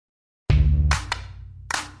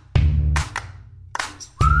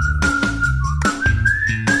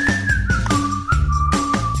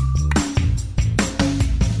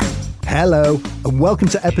Hello, and welcome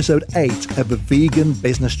to episode 8 of the Vegan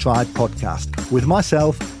Business Tribe podcast with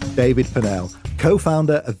myself, David Purnell,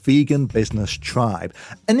 co-founder of Vegan Business Tribe.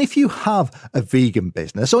 And if you have a vegan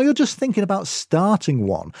business or you're just thinking about starting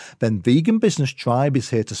one, then Vegan Business Tribe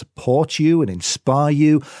is here to support you and inspire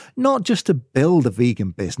you, not just to build a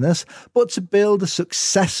vegan business, but to build a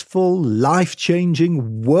successful,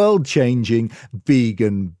 life-changing, world-changing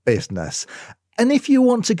vegan business. And if you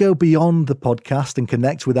want to go beyond the podcast and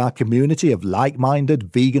connect with our community of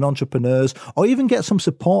like-minded vegan entrepreneurs, or even get some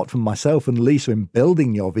support from myself and Lisa in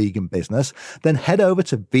building your vegan business, then head over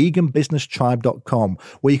to veganbusinesstribe.com,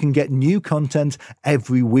 where you can get new content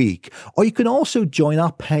every week. Or you can also join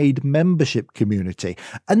our paid membership community.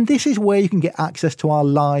 And this is where you can get access to our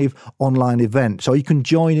live online events, or you can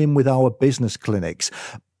join in with our business clinics.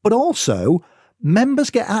 But also, members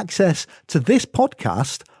get access to this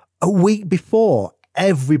podcast a week before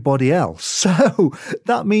everybody else. So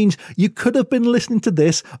that means you could have been listening to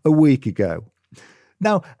this a week ago.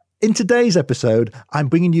 Now, in today's episode, I'm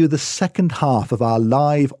bringing you the second half of our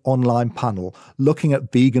live online panel looking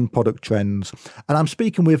at vegan product trends. And I'm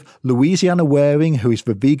speaking with Louisiana Waring, who is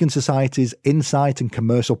the Vegan Society's Insight and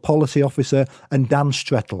Commercial Policy Officer, and Dan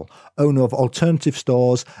Strettel, owner of Alternative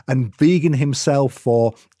Stores and vegan himself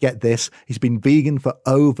for, get this, he's been vegan for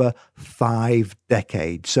over 5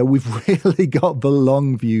 decades. So we've really got the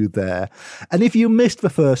long view there. And if you missed the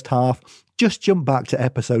first half, just jump back to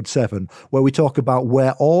episode 7, where we talk about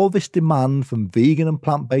where all this demand from vegan and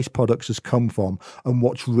plant-based products has come from and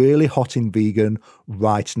what's really hot in vegan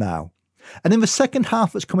right now. And in the second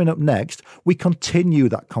half that's coming up next, we continue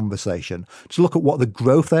that conversation to look at what the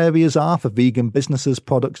growth areas are for vegan businesses,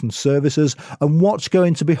 products and services, and what's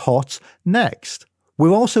going to be hot next. We're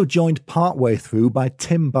also joined partway through by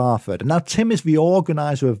Tim Barford. And now Tim is the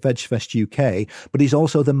organiser of VegFest UK, but he's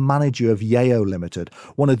also the manager of Yeo Limited,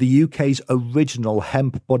 one of the UK's original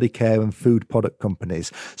hemp body care and food product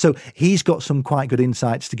companies. So he's got some quite good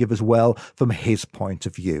insights to give as well from his point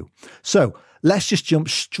of view. So let's just jump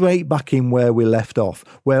straight back in where we left off,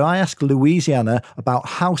 where I asked Louisiana about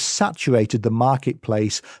how saturated the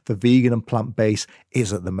marketplace for vegan and plant-based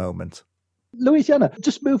is at the moment. Louisiana,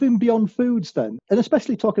 just moving beyond foods then, and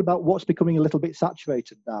especially talking about what's becoming a little bit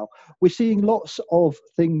saturated now, we're seeing lots of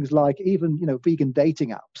things like even, vegan dating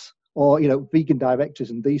apps or, vegan directories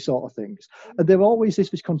and these sort of things. And there always is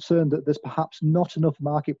this concern that there's perhaps not enough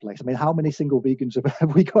marketplace. I mean, how many single vegans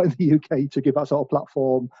have we got in the UK to give that sort of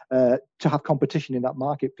platform to have competition in that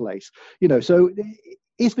marketplace? So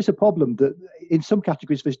is this a problem that in some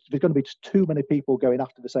categories there's going to be too many people going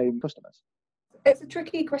after the same customers? It's a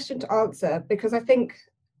tricky question to answer because I think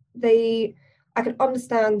I can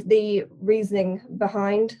understand the reasoning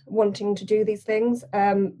behind wanting to do these things,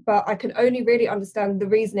 but I can only really understand the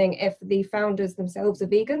reasoning if the founders themselves are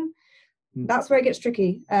vegan. That's where it gets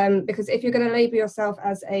tricky, because if you're going to label yourself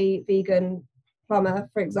as a vegan plumber,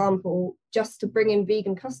 for example, just to bring in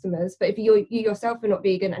vegan customers, but if you yourself are not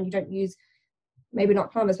vegan and you don't use, maybe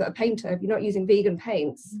not plumbers, but a painter, if you're not using vegan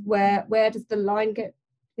paints, where does the line get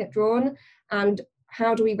drawn? And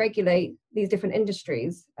how do we regulate these different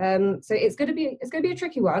industries? So it's going to be a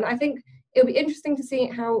tricky one. I think it'll be interesting to see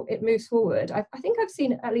how it moves forward. I think I've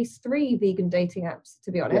seen at least 3 vegan dating apps,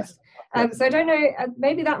 to be honest. Yes. So I don't know,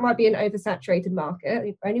 maybe that might be an oversaturated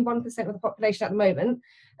market, only 1% of the population at the moment,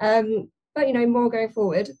 but more going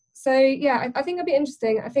forward. So yeah, I think it'll be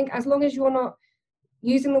interesting. I think as long as you're not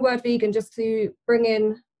using the word vegan just to bring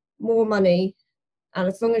in more money, and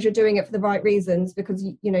as long as you're doing it for the right reasons, because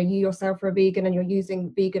you yourself are a vegan and you're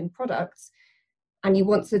using vegan products, and you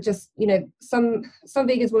want to just, some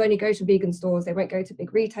vegans will only go to vegan stores. They won't go to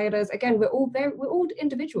big retailers. Again, we're all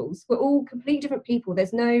individuals. We're all completely different people.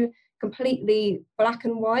 There's no completely black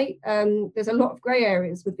and white. There's a lot of grey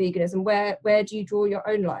areas with veganism. Where do you draw your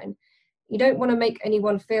own line? You don't want to make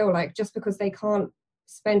anyone feel like just because they can't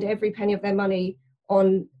spend every penny of their money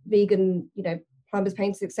on vegan, plumbers,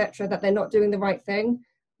 painters, etc., that they're not doing the right thing.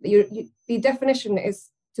 The definition is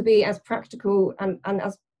to be as practical and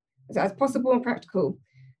as possible and practical.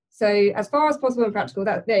 So as far as possible and practical,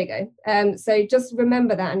 there you go. So just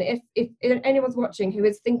remember that. And if anyone's watching who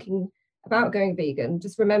is thinking about going vegan,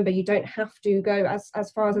 just remember you don't have to go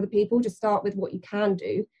as far as other people. Just start with what you can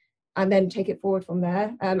do and then take it forward from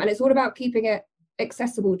there. And it's all about keeping it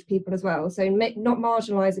accessible to people as well. So not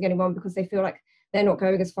marginalizing anyone because they feel like they're not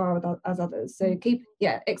going as far as others. So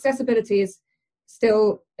accessibility is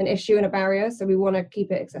still an issue and a barrier. So we want to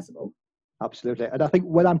keep it accessible. Absolutely. And I think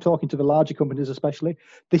when I'm talking to the larger companies, especially,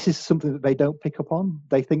 this is something that they don't pick up on.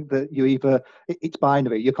 They think that you either, it's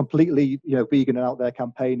binary, you're completely, vegan and out there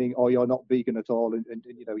campaigning, or you're not vegan at all. And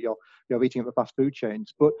you're eating at the fast food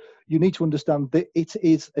chains. But you need to understand that it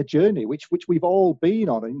is a journey, which we've all been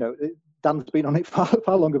on. Dan's been on it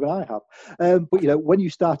far longer than I have. But when you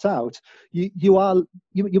start out,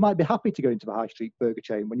 you might be happy to go into the high street burger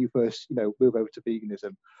chain when you first, move over to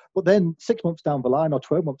veganism. But then 6 months down the line or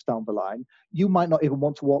 12 months down the line, you might not even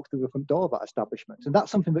want to walk through the front door of that establishment. And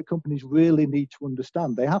that's something that companies really need to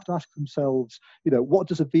understand. They have to ask themselves, what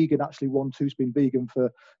does a vegan actually want who's been vegan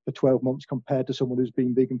for 12 months compared to someone who's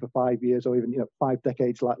been vegan for 5 years or even 5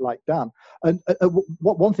 decades like Dan. And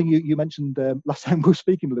one thing you mentioned last time we were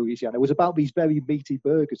speaking, Louisiana, was about these very meaty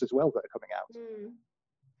burgers as well that are coming out.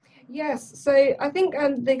 Yes, so I think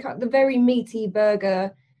the very meaty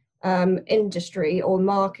burger industry or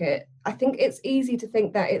market, I think it's easy to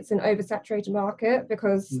think that it's an oversaturated market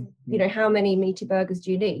because how many meaty burgers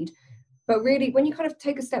do you need? But really, when you kind of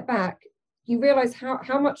take a step back, you realize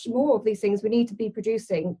how much more of these things we need to be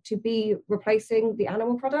producing to be replacing the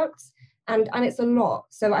animal products, and it's a lot.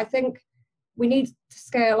 So I think we need to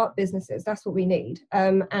scale up businesses. That's what we need,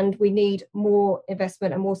 and we need more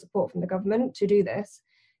investment and more support from the government to do this.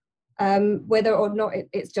 Whether or not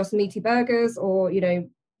it's just meaty burgers or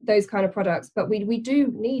those kind of products, but we do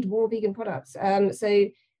need more vegan products. So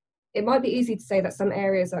it might be easy to say that some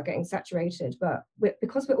areas are getting saturated, but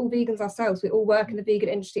because we're all vegans ourselves, we all work in the vegan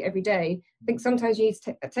industry every day. I think sometimes you need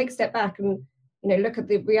to take a step back and look at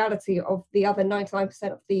the reality of the other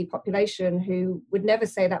 99% of the population who would never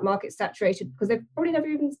say that market's saturated because they've probably never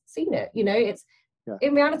even seen it.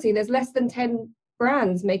 In reality, there's less than 10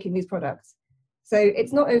 brands making these products. So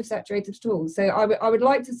it's not oversaturated at all. So I would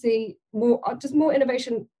like to see more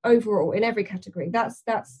innovation overall in every category. That's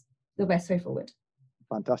the best way forward.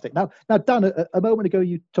 Fantastic. Now, Dan, a moment ago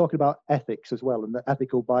you talking about ethics as well and the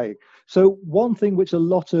ethical buying. So one thing which a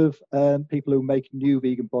lot of people who make new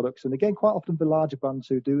vegan products, and again, quite often the larger brands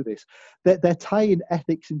who do this, they're tying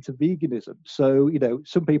ethics into veganism. So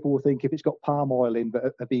some people will think if it's got palm oil in,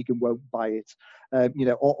 that a vegan won't buy it.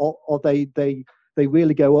 Or they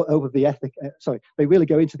really go over the ethic. They really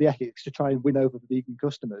go into the ethics to try and win over the vegan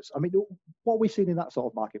customers. I mean, what are we seeing in that sort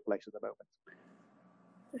of marketplace at the moment?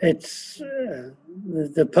 It's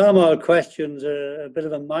the palm oil question's a bit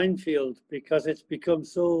of a minefield because it's become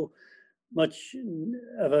so much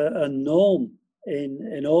of a norm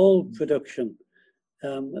in all production.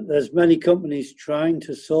 There's many companies trying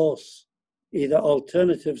to source either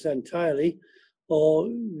alternatives entirely or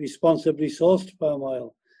responsibly sourced palm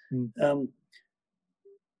oil.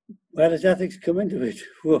 Where does ethics come into it?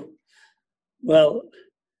 Well,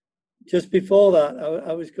 just before that,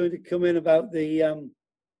 I was going to come in about the,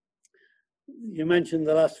 you mentioned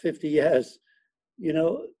the last 50 years.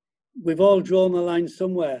 We've all drawn the line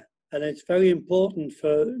somewhere, and it's very important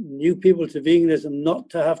for new people to veganism not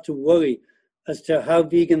to have to worry as to how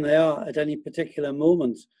vegan they are at any particular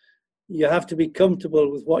moment. You have to be comfortable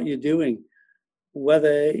with what you're doing.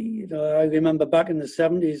 Whether, I remember back in the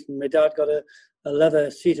 70s, my dad got a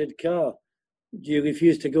leather-seated car. Do you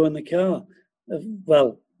refuse to go in the car?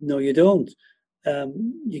 Well, no, you don't.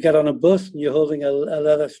 You get on a bus and you're holding a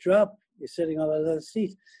leather strap. You're sitting on a leather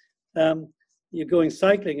seat. You're going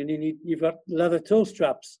cycling and you've got leather toe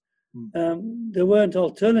straps. There weren't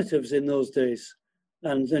alternatives in those days.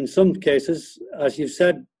 And in some cases, as you've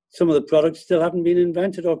said, some of the products still haven't been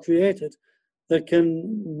invented or created that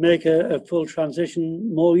can make a full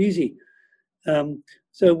transition more easy.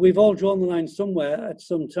 So we've all drawn the line somewhere at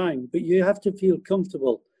some time, but you have to feel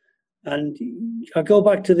comfortable. And I go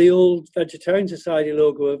back to the old Vegetarian Society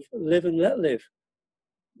logo of live and let live.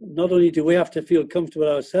 Not only do we have to feel comfortable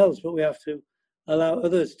ourselves, but we have to allow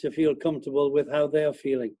others to feel comfortable with how they are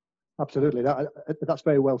feeling. Absolutely. That's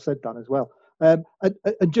very well said, Dan, as well. And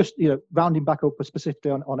just, rounding back up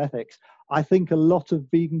specifically on ethics, I think a lot of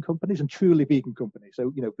vegan companies and truly vegan companies,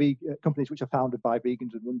 so, companies which are founded by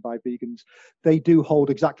vegans and run by vegans, they do hold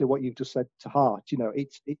exactly what you've just said to heart.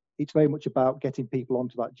 It's very much about getting people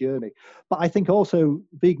onto that journey. But I think also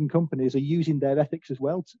vegan companies are using their ethics as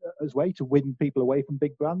well as way to win people away from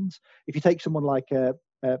big brands. If you take someone like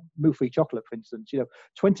Moo Free Chocolate, for instance,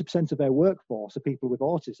 20% of their workforce are people with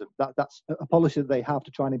autism. That's a policy that they have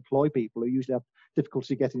to try and employ people who usually have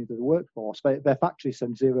difficulty getting into the workforce. Their factories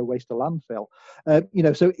send zero waste to landfill.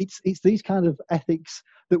 So it's these kind of ethics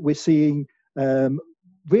that we're seeing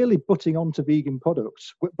really butting onto vegan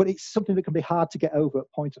products, but it's something that can be hard to get over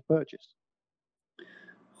at point of purchase.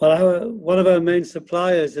 Well, one of our main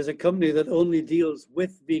suppliers is a company that only deals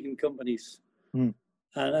with vegan companies.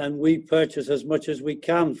 and we purchase as much as we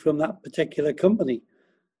can from that particular company.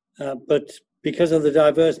 But because of the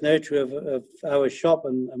diverse nature of our shop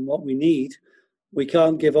and what we need, we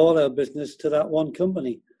can't give all our business to that one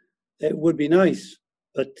company. It would be nice,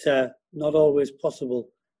 but not always possible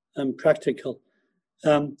and practical.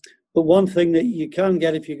 But one thing that you can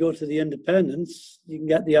get if you go to the independents, you can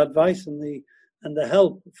get the advice and the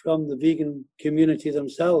help from the vegan community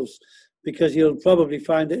themselves, because you'll probably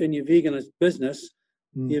find that in your vegan business,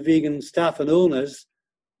 your vegan staff and owners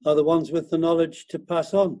are the ones with the knowledge to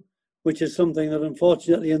pass on, which is something that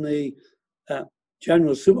unfortunately in the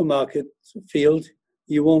general supermarket field,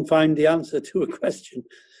 you won't find the answer to a question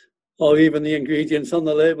or even the ingredients on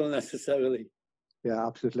the label necessarily. Yeah,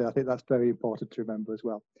 absolutely. I think that's very important to remember as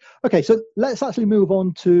well. Okay, so let's actually move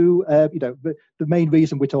on to the main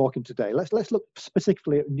reason we're talking today. Let's look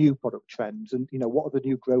specifically at new product trends and what are the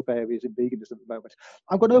new growth areas in veganism at the moment.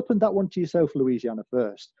 I'm going to open that one to yourself, Louisiana,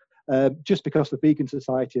 first. Just because the Vegan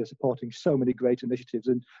Society is supporting so many great initiatives,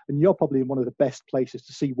 and you're probably in one of the best places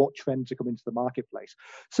to see what trends are coming to the marketplace.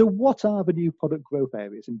 So what are the new product growth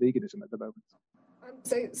areas in veganism at the moment?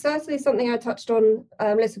 So certainly something I touched on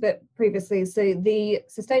a little bit previously. So the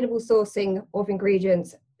sustainable sourcing of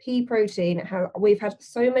ingredients, pea protein, how we've had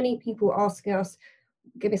so many people asking us,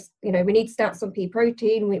 give us, we need stats on pea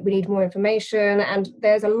protein, we need more information, and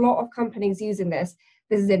there's a lot of companies using this.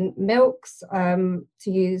 This is in milks, to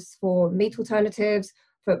use for meat alternatives,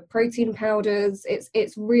 for protein powders.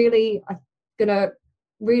 It's really gonna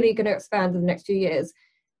expand in the next few years,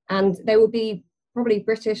 and there will be probably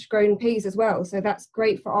British grown peas as well. So that's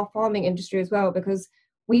great for our farming industry as well, because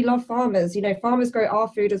we love farmers. Farmers grow our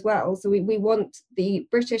food as well. So we want the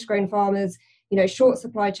British grown farmers, short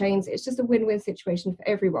supply chains. It's just a win-win situation for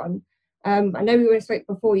everyone. I know we spoke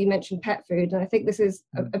before, you mentioned pet food, and I think this is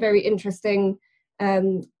a very interesting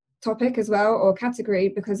topic as well, or category,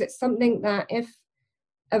 because it's something that if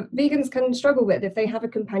vegans can struggle with, if they have a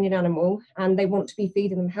companion animal and they want to be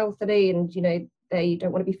feeding them healthily, and they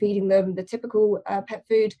don't want to be feeding them the typical pet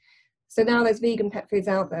food. So now there's vegan pet foods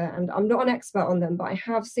out there, and I'm not an expert on them, but I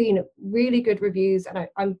have seen really good reviews, and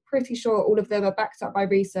I'm pretty sure all of them are backed up by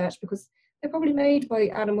research, because they're probably made by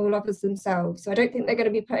animal lovers themselves. So I don't think they're going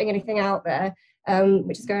to be putting anything out there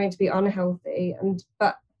which is going to be unhealthy.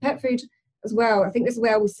 But pet food as well, I think this is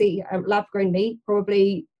where we'll see lab-grown meat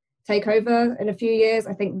probably take over in a few years.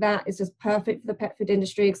 I think that is just perfect for the pet food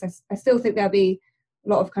industry, because I still think there'll be a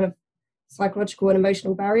lot of kind of psychological and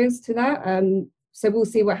emotional barriers to that. So we'll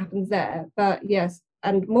see what happens there. But yes,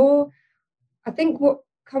 and more, I think what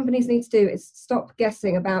companies need to do is stop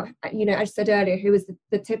guessing about, as I said earlier, who is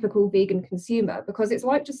the typical vegan consumer, because it's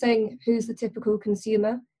like just saying who's the typical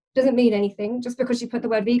consumer. Doesn't mean anything. Just because you put the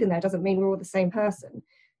word vegan there doesn't mean we're all the same person.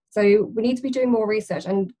 So we need to be doing more research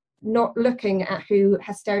and not looking at who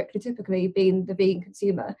has stereotypically been the vegan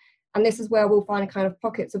consumer. And this is where we'll find kind of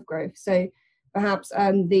pockets of growth. So perhaps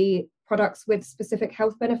the products with specific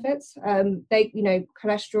health benefits,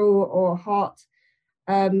 cholesterol or heart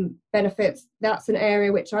benefits, that's an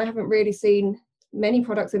area which I haven't really seen many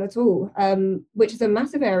products in at all, which is a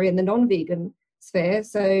massive area in the non-vegan sphere.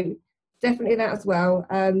 So definitely that as well.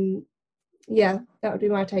 That would be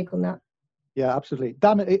my take on that. Yeah, absolutely.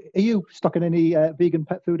 Dan, are you stocking any vegan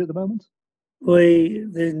pet food at the moment?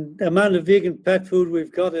 The amount of vegan pet food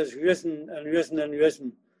we've got has risen and risen and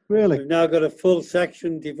risen. Really? We've now got a full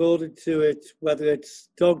section devoted to it, whether it's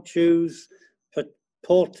dog chews,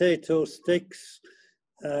 potato sticks,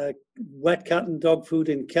 wet cat and dog food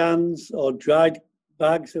in cans, or dried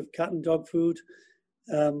bags of cat and dog food.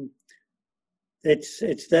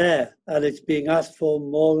 It's there, and it's being asked for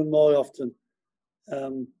more and more often.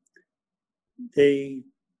 The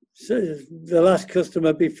last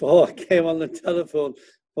customer before I came on the telephone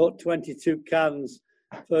bought 22 cans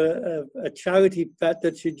for a charity pet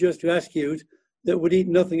that she just rescued that would eat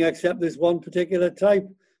nothing except this one particular type.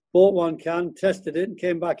 Bought one can, tested it, and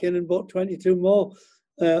came back in and bought 22 more,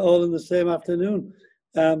 all in the same afternoon.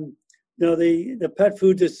 The pet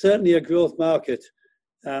food is certainly a growth market.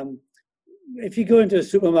 If you go into a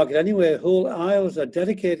supermarket anyway, whole aisles are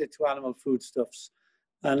dedicated to animal foodstuffs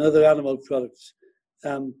and other animal products.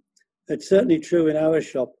 It's certainly true in our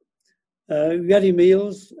shop. Ready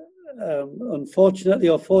meals, unfortunately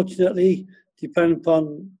or fortunately, depending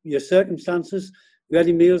upon your circumstances,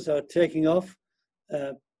 ready meals are taking off.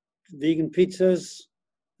 Vegan pizzas,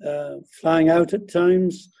 flying out at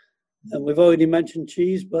times. And we've already mentioned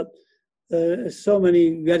cheese, but there's so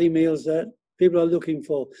many ready meals that people are looking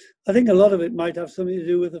for. I think a lot of it might have something to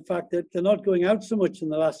do with the fact that they're not going out so much in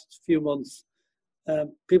the last few months.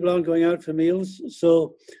 People aren't going out for meals.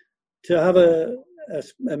 So to have a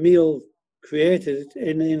meal created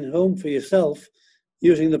in home for yourself,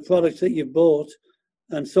 using the products that you've bought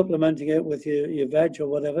and supplementing it with your veg or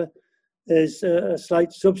whatever, is a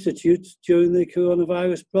slight substitute during the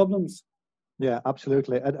coronavirus problems. Yeah,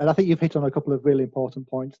 absolutely. And I think you've hit on a couple of really important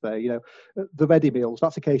points there. The ready meals,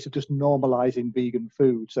 that's a case of just normalizing vegan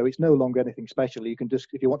food. So it's no longer anything special. You can just,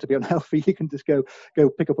 if you want to be unhealthy, you can just go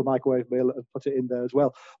pick up a microwave meal and put it in there as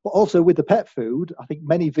well. But also with the pet food, I think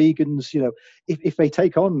many vegans, if they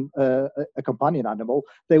take on a companion animal,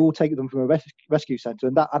 they will take them from a rescue centre,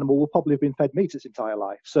 and that animal will probably have been fed meat its entire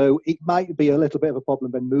life. So it might be a little bit of a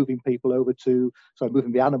problem when moving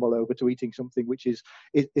the animal over to eating something which is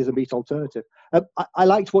a meat alternative. I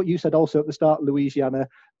liked what you said also at the start, Louisiana,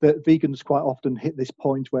 that vegans quite often hit this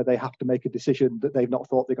point where they have to make a decision that they've not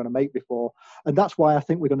thought they're going to make before. And that's why I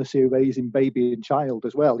think we're going to see a rise in baby and child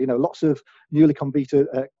as well. Lots of newly converted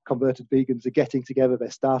vegans are getting together,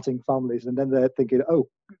 they're starting families, and then they're thinking, oh,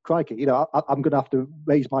 crikey, I'm going to have to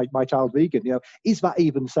raise my child vegan. Is that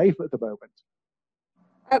even safe at the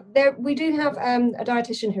moment? We do have a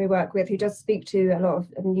dietitian who we work with who does speak to a lot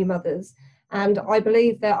of new mothers. And I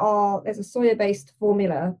believe there's a soya-based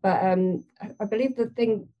formula, but I believe the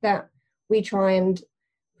thing that we try and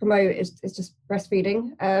promote is just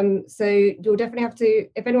breastfeeding. So you'll definitely have to,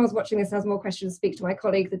 if anyone's watching this has more questions, speak to my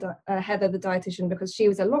colleague, Heather, the dietitian, because she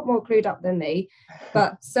was a lot more clued up than me.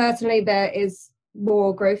 But certainly there is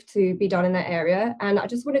more growth to be done in that area. And I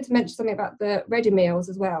just wanted to mention something about the ready meals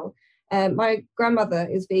as well. My grandmother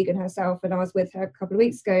is vegan herself, and I was with her a couple of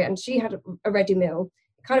weeks ago, and she had a ready meal.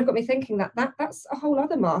 Kind of got me thinking that's a whole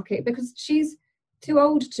other market, because she's too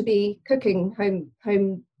old to be cooking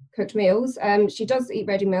home cooked meals. She does eat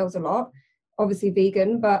ready meals a lot, obviously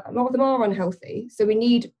vegan, but a lot of them are unhealthy. So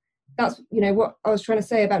that's what I was trying to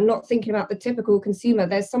say about not thinking about the typical consumer.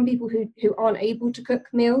 There's some people who aren't able to cook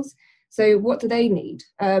meals. So what do they need?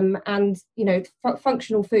 And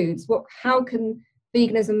functional foods. How can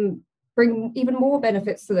veganism bring even more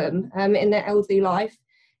benefits to them in their elderly life?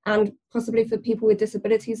 And possibly for people with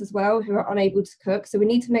disabilities as well who are unable to cook. So we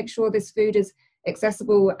need to make sure this food is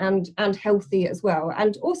accessible and healthy as well,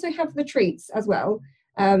 and also have the treats as well.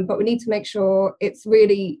 But we need to make sure it's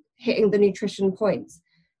really hitting the nutrition points.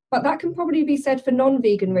 But that can probably be said for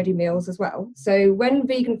non-vegan ready meals as well. So when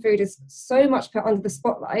vegan food is so much put under the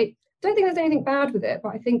spotlight, I don't think there's anything bad with it,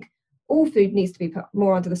 but I think all food needs to be put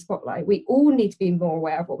more under the spotlight. We all need to be more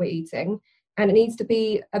aware of what we're eating, and it needs to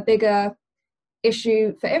be a bigger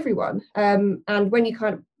issue for everyone. And when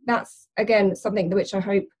that's again something which I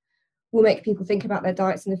hope will make people think about their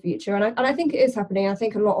diets in the future. And I think it is happening. I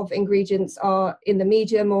think a lot of ingredients are in the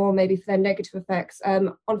media more, maybe for their negative effects.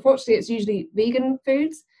 Unfortunately, it's usually vegan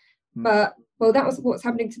foods, but that was what's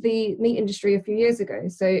happening to the meat industry a few years ago.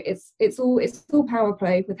 So it's all power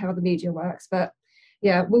play with how the media works. But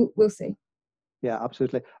yeah, we'll see. Yeah,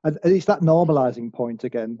 absolutely. And it's that normalizing point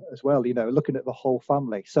again as well, looking at the whole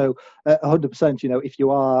family. So 100%, if you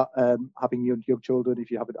are having young children, if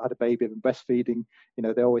you haven't had a baby and breastfeeding,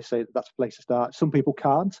 they always say that's a place to start. Some people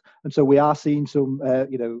can't. And so we are seeing some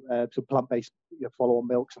plant-based follow-on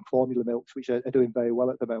milks and formula milks, which are doing very well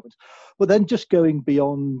at the moment. But then just going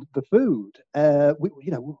beyond the food,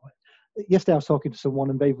 yesterday I was talking to someone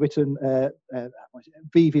and they've written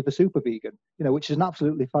Vivi the Super Vegan, which is an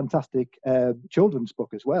absolutely fantastic children's book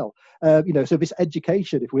as well. So this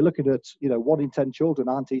education, if we're looking at, 1 in 10 children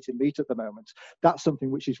aren't eating meat at the moment, that's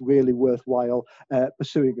something which is really worthwhile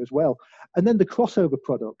pursuing as well. And then the crossover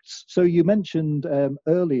products. So you mentioned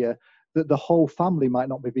earlier that the whole family might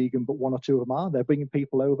not be vegan, but 1 or 2 of them are. They're bringing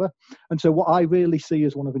people over. And so what I really see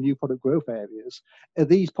as one of the new product growth areas are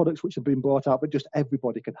these products which have been brought out, but just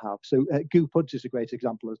everybody can have. So Goo Puds is a great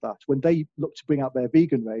example of that. When they looked to bring out their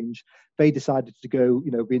vegan range, they decided to go,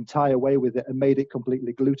 the entire way with it and made it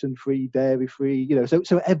completely gluten-free, dairy-free,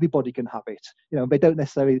 so everybody can have it. They don't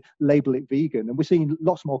necessarily label it vegan. And we're seeing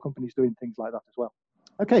lots more companies doing things like that as well.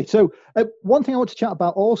 Okay, so one thing I want to chat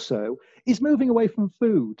about also is moving away from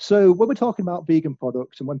food. So when we're talking about vegan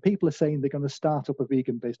products and when people are saying they're going to start up a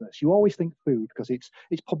vegan business, you always think food because it's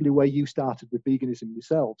probably where you started with veganism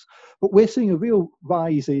yourselves. But we're seeing a real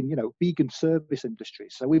rise in, vegan service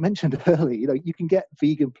industries. So we mentioned earlier, you can get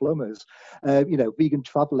vegan plumbers, vegan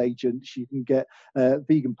travel agents, you can get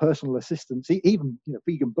vegan personal assistants, even,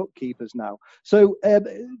 vegan bookkeepers now. So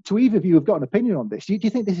to either of you have got an opinion on this, do you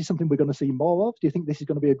think this is something we're going to see more of? Do you think this is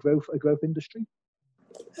going to be a growth industry?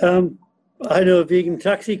 I know a vegan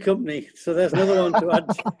taxi company, so there's another one to add.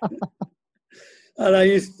 And I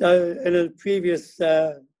used in a previous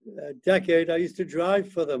decade, I used to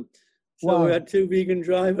drive for them. So wow. We had 2 vegan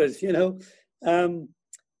drivers,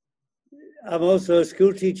 I'm also a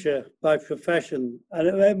school teacher by profession, and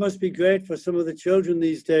it must be great for some of the children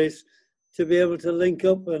these days to be able to link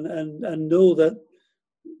up and know that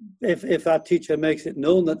if that teacher makes it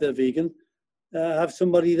known that they're vegan, have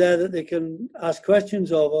somebody there that they can ask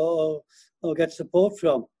questions of or get support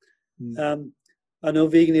from. I know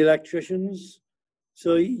vegan electricians,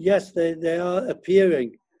 so yes, they are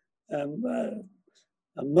appearing. I'm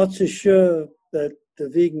not so sure that the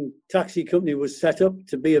vegan taxi company was set up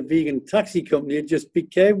to be a vegan taxi company. It just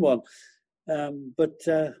became one. But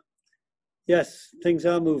yes, things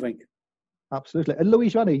are moving. Absolutely. And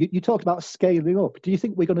Louise-Rani, you talked about scaling up. Do you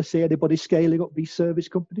think we're going to see anybody scaling up these service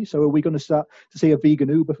companies? So are we going to start to see a vegan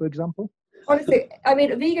Uber, for example? Honestly, I mean,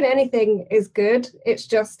 vegan anything is good. It's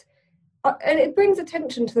just, and it brings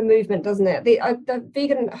attention to the movement, doesn't it? The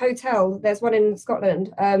vegan hotel, there's one in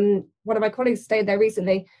Scotland. One of my colleagues stayed there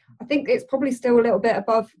recently. I think it's probably still a little bit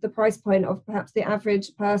above the price point of perhaps the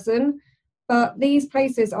average person. But these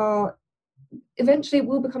places are, eventually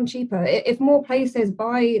will become cheaper. If more places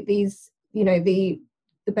buy these, you know, the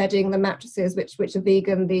bedding, the mattresses, which are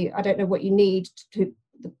vegan, I don't know what you need to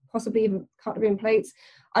possibly even cutlery and plates.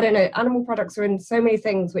 I don't know, animal products are in so many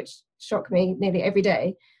things which shock me nearly every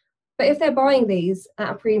day. But if they're buying these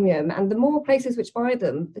at a premium, and the more places which buy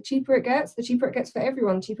them, the cheaper it gets for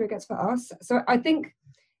everyone, the cheaper it gets for us. So I think,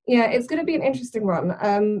 yeah, it's going to be an interesting one.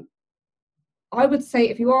 I would say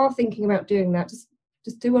if you are thinking about doing that, just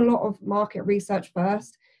do a lot of market research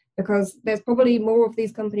first, because there's probably more of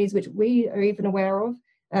these companies which we are even aware of.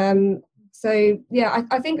 So yeah,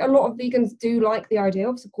 I think a lot of vegans do like the idea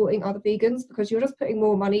of supporting other vegans, because you're just putting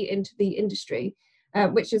more money into the industry,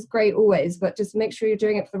 which is great always, but just make sure you're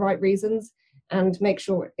doing it for the right reasons, and make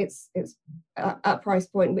sure it's at a price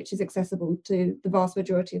point which is accessible to the vast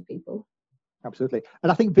majority of people. Absolutely.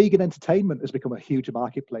 And I think vegan entertainment has become a huge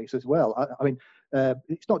marketplace as well. I mean,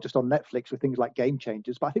 it's not just on Netflix with things like Game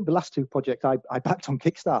Changers, but I think the last two projects I backed on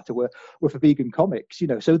Kickstarter were for vegan comics, you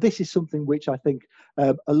know. So this is something which I think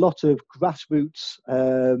a lot of grassroots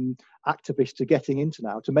activists are getting into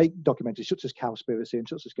now, to make documentaries such as Cowspiracy and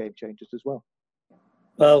such as Game Changers as well.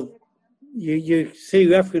 Well, you see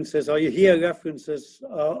references, or you hear references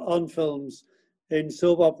on films in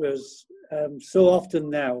soap operas so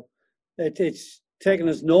often now. It's taken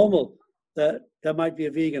as normal that there might be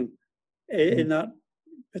a vegan in that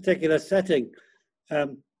particular setting. I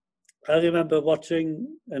remember watching,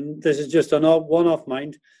 and this is just an one-off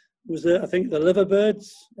mind, was I think the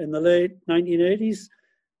Liverbirds in the late 1980s,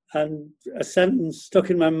 and a sentence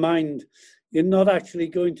stuck in my mind: you're not actually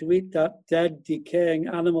going to eat that dead, decaying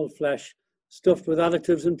animal flesh stuffed with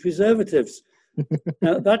additives and preservatives.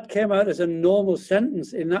 Now, that came out as a normal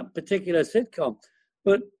sentence in that particular sitcom,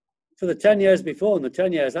 but for the 10 years before and the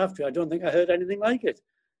 10 years after, I don't think I heard anything like it.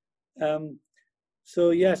 So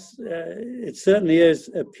yes, it certainly is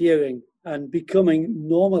appearing and becoming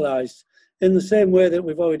normalized in the same way that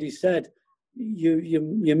we've already said. You're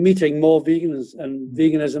meeting more vegans, and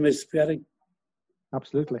veganism is spreading.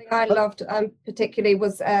 Absolutely. Something I loved particularly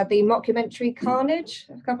was the mockumentary Carnage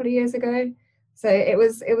a couple of years ago. So it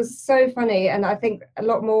was so funny, and I think a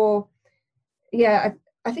lot more. Yeah,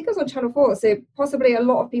 I think it was on Channel 4, so possibly a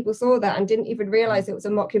lot of people saw that and didn't even realise it was a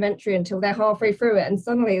mockumentary until they're halfway through it, and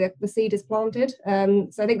suddenly the seed is planted.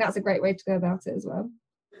 So I think that's a great way to go about it as well.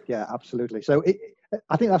 Yeah, absolutely. So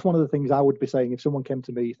I think that's one of the things I would be saying if someone came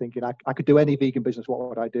to me thinking I could do any vegan business, what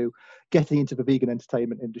would I do? Getting into the vegan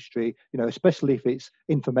entertainment industry, you know, especially if it's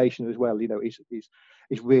information as well, you know, is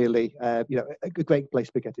really, you know, a great place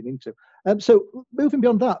to be getting into. So moving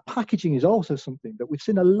beyond that, packaging is also something that we've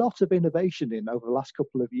seen a lot of innovation in over the last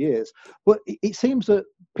couple of years. But it seems that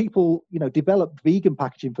people, you know, develop vegan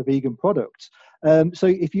packaging for vegan products. So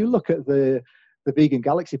if you look at the Vegan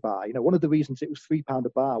Galaxy bar, you know, one of the reasons it was £3 a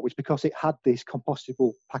bar was because it had this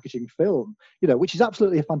compostable packaging film, you know, which is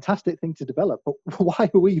absolutely a fantastic thing to develop. But why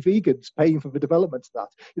are we vegans paying for the development of that?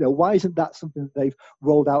 You know, why isn't that something that they've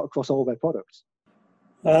rolled out across all their products?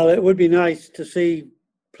 Well, it would be nice to see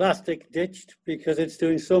plastic ditched, because it's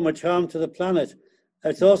doing so much harm to the planet.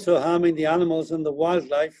 It's also harming the animals and the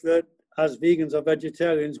wildlife that, as vegans or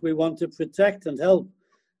vegetarians, we want to protect and help.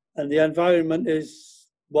 And the environment is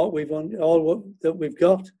what we've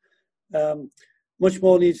got. Much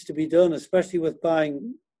more needs to be done, especially with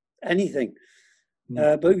buying anything.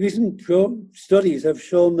 But recent studies have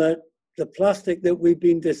shown that the plastic that we've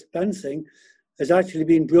been dispensing has actually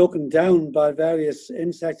been broken down by various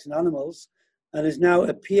insects and animals, and is now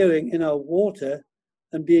appearing in our water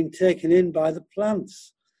and being taken in by the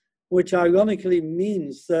plants, which ironically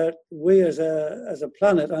means that we as a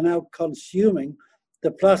planet are now consuming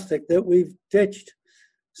the plastic that we've ditched.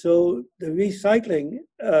 So the recycling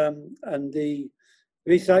and the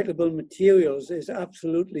recyclable materials is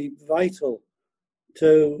absolutely vital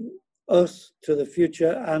to us, to the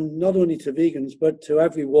future, and not only to vegans, but to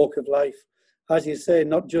every walk of life. As you say,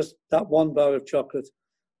 not just that one bar of chocolate,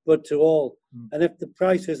 but to all. And if the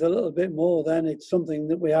price is a little bit more, then it's something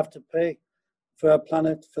that we have to pay for our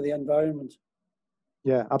planet, for the environment.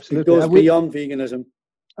 Yeah, absolutely. It goes beyond veganism.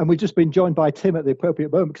 And we've just been joined by Tim at the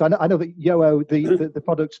appropriate moment, because I know that Yoho, the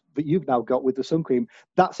products that you've now got with the sun cream,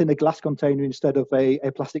 that's in a glass container instead of a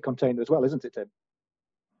plastic container as well, isn't it, Tim?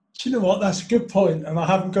 Do you know what? That's a good point, and I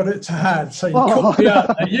haven't got it to hand. So you caught me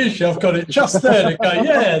out there. Usually I've got it just there to go,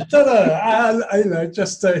 yeah, ta-da, and,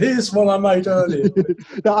 just here's one I made earlier.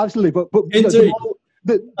 No, absolutely. But indeed,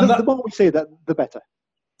 the more we say that, the better.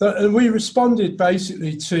 And we responded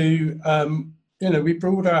basically to, we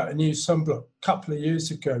brought out a new sunblock a couple of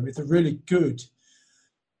years ago with a really good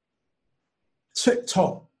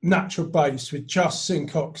tip-top natural base with just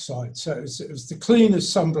zinc oxide. So it was the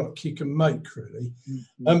cleanest sunblock you can make, really.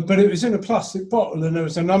 But it was in a plastic bottle, and there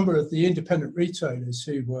was a number of the independent retailers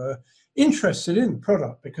who were interested in the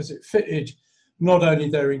product because it fitted not only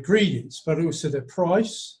their ingredients, but also their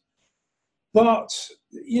price. But,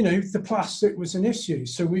 the plastic was an issue.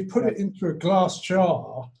 So we put it into a glass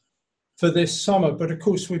jar for this summer. But of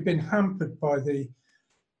course, we've been hampered by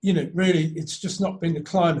really, it's just not been the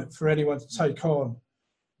climate for anyone to take on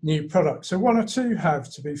new products. So one or two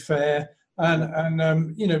have, to be fair,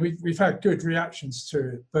 and we've had good reactions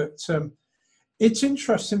to it. But it's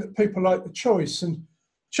interesting that people like the choice. And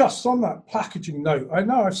just on that packaging note, I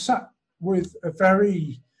know I've sat with a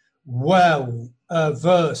very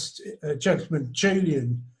versed gentleman,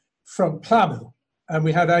 Julian from Plamil, and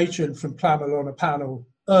we had Adrian from Plamil on a panel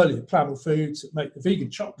earlier, Plamil Foods, that make the vegan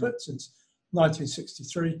chocolate since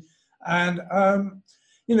 1963. And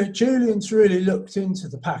Julian's really looked into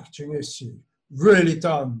the packaging issue, really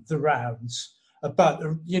done the rounds about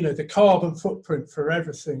the carbon footprint for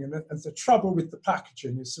everything. And the trouble with the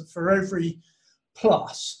packaging is that for every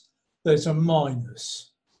plus, there's a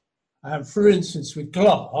minus. And for instance, with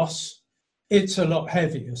glass, it's a lot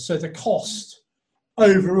heavier. So the cost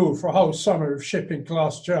overall for a whole summer of shipping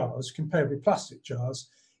glass jars compared with plastic jars,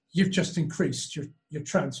 you've just increased your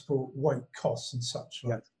transport weight costs and such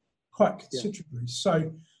like quite considerably.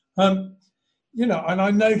 So, and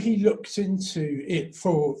I know he looked into it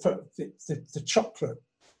for the chocolate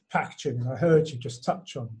packaging, and I heard you just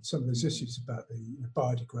touch on some of those issues about the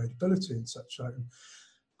biodegradability and such like. And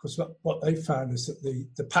of course, what they found is that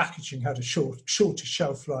the packaging had a shorter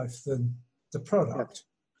shelf life than the product.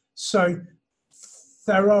 So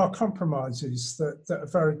there are compromises that are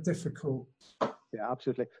very difficult. Yeah,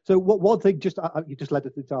 absolutely. So one thing, you just led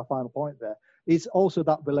us into our final point there, is also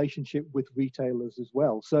that relationship with retailers as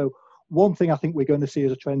well. So one thing I think we're going to see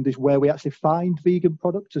as a trend is where we actually find vegan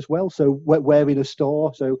products as well. So we're in a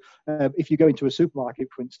store. So if you go into a supermarket,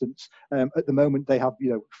 for instance, at the moment they have,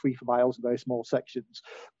 free from aisles and very small sections.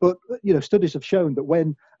 But, studies have shown that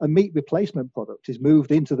when a meat replacement product is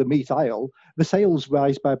moved into the meat aisle, the sales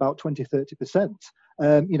rise by about 20-30%.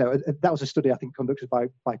 That was a study I think conducted by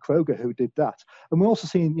Kroger who did that. And we're also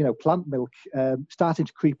seeing, plant milk starting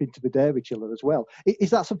to creep into the dairy chiller as well. Is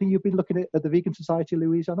that something you've been looking at the Vegan Society,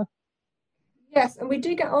 Louise-Anna? Yes, and we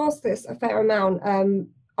do get asked this a fair amount.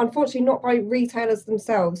 Unfortunately, not by retailers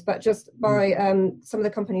themselves, but just by some of the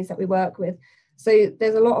companies that we work with. So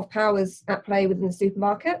there's a lot of powers at play within the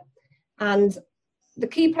supermarket, and the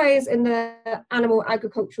key players in the animal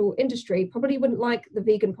agricultural industry probably wouldn't like the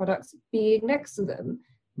vegan products being next to them.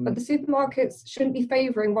 But the supermarkets shouldn't be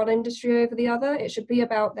favouring one industry over the other. It should be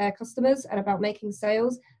about their customers and about making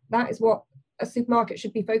sales. That is what a supermarket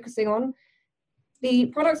should be focusing on. The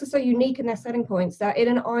products are so unique in their selling points that in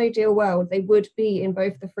an ideal world, they would be in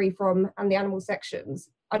both the free from and the animal sections.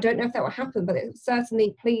 I don't know if that will happen, but it will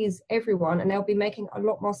certainly please everyone, and they'll be making a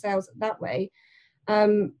lot more sales that way.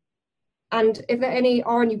 And if there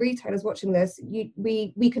are any retailers watching this,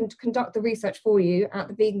 we can conduct the research for you at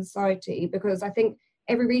the Vegan Society, because I think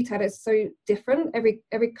every retailer is so different. Every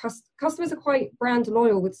customers are quite brand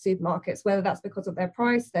loyal with supermarkets, whether that's because of their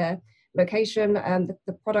price, their location,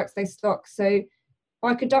 the products they stock. So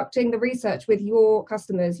by conducting the research with your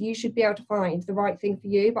customers, you should be able to find the right thing for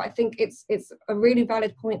you. But I think it's a really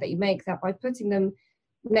valid point that you make, that by putting them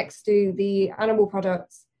next to the animal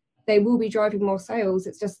products, they will be driving more sales.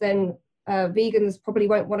 It's just then vegans probably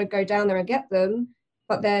won't want to go down there and get them.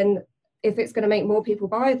 But then if it's going to make more people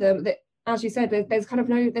buy them, that, as you said,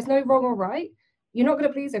 there's no wrong or right. You're not going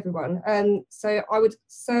to please everyone. So I would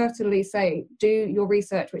certainly say do your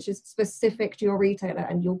research, which is specific to your retailer,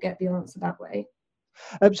 and you'll get the answer that way.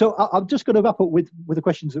 So I'm just going to wrap up with the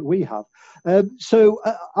questions that we have. So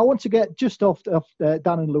I want to get just off Dan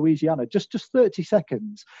and Louisiana, just 30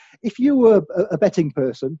 seconds. If you were a betting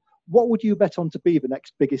person, what would you bet on to be the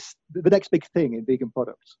next big thing in vegan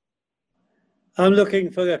products? I'm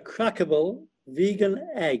looking for a crackable vegan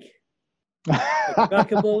egg. A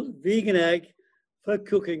crackable vegan egg for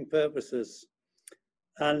cooking purposes.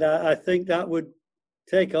 And I think that would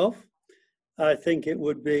take off. I think it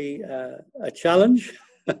would be a challenge.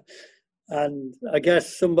 And I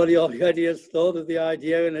guess somebody already has thought of the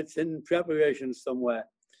idea and it's in preparation somewhere.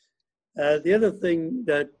 The other thing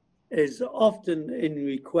that is often in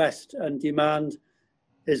request and demand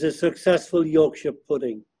is a successful Yorkshire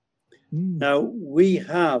pudding. Now, we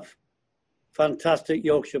have fantastic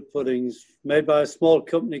Yorkshire puddings made by a small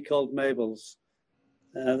company called Mabel's.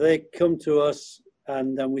 They come to us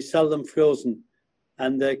and then we sell them frozen,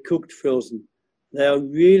 and they're cooked frozen. They are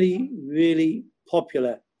really, really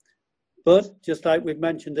popular. But just like we've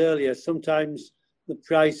mentioned earlier, sometimes the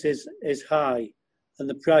price is high. And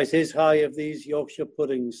the price is high of these Yorkshire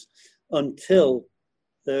puddings until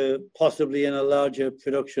they're possibly in a larger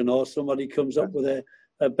production or somebody comes up with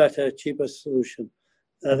a better, cheaper solution.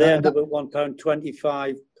 They end up at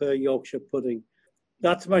 £1.25 per Yorkshire pudding.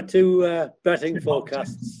 That's my two betting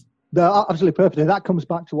forecasts. No, absolutely perfect. And that comes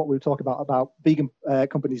back to what we were talking about vegan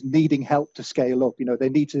companies needing help to scale up. They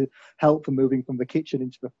need to help from moving from the kitchen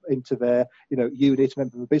into their unit, and then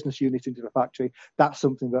from the business unit into the factory. That's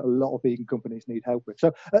something that a lot of vegan companies need help with.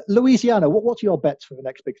 So, Louisiana, what's your bets for the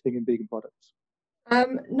next big thing in vegan products?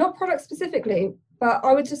 Not products specifically, but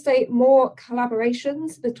I would just say more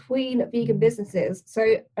collaborations between vegan businesses.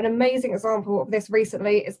 So an amazing example of this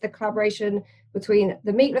recently is the collaboration between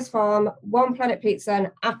The Meatless Farm, One Planet Pizza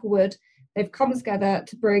and Applewood. They've come together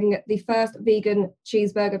to bring the first vegan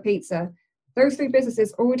cheeseburger pizza. Those three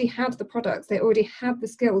businesses already had the products, they already had the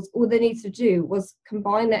skills. All they needed to do was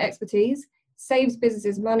combine their expertise. Saves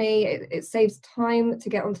businesses money, it saves time to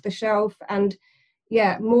get onto the shelf, and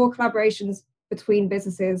more collaborations between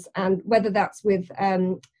businesses, and whether that's with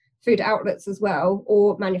food outlets as well,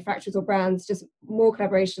 or manufacturers or brands, just more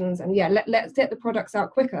collaborations. And let's get the products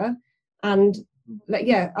out quicker. And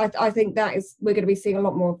I think we're going to be seeing a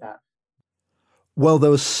lot more of that. Well,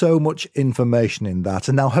 there was so much information in that.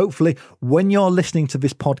 And now hopefully when you're listening to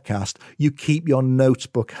this podcast, you keep your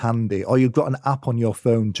notebook handy, or you've got an app on your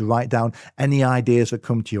phone to write down any ideas that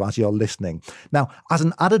come to you as you're listening. Now, as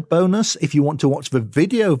an added bonus, if you want to watch the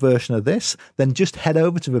video version of this, then just head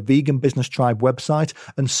over to the Vegan Business Tribe website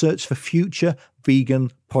and search for future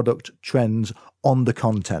vegan product trends on the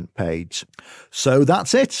content page. So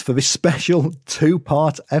that's it for this special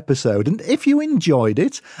 2-part episode. And if you enjoyed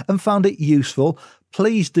it and found it useful,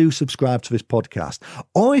 please do subscribe to this podcast.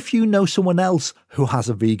 Or if you know someone else who has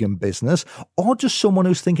a vegan business, or just someone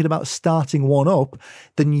who's thinking about starting one up,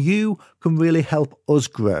 then you can really help us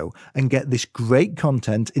grow and get this great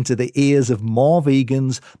content into the ears of more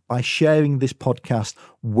vegans by sharing this podcast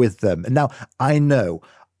with them. And now I know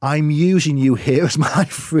I'm using you here as my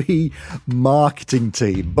free marketing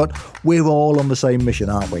team, but we're all on the same mission,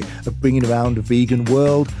 aren't we, of bringing around a vegan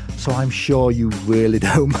world, so I'm sure you really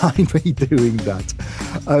don't mind me doing that.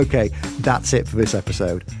 Okay, that's it for this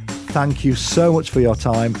episode. Thank you so much for your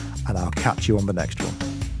time, and I'll catch you on the next one.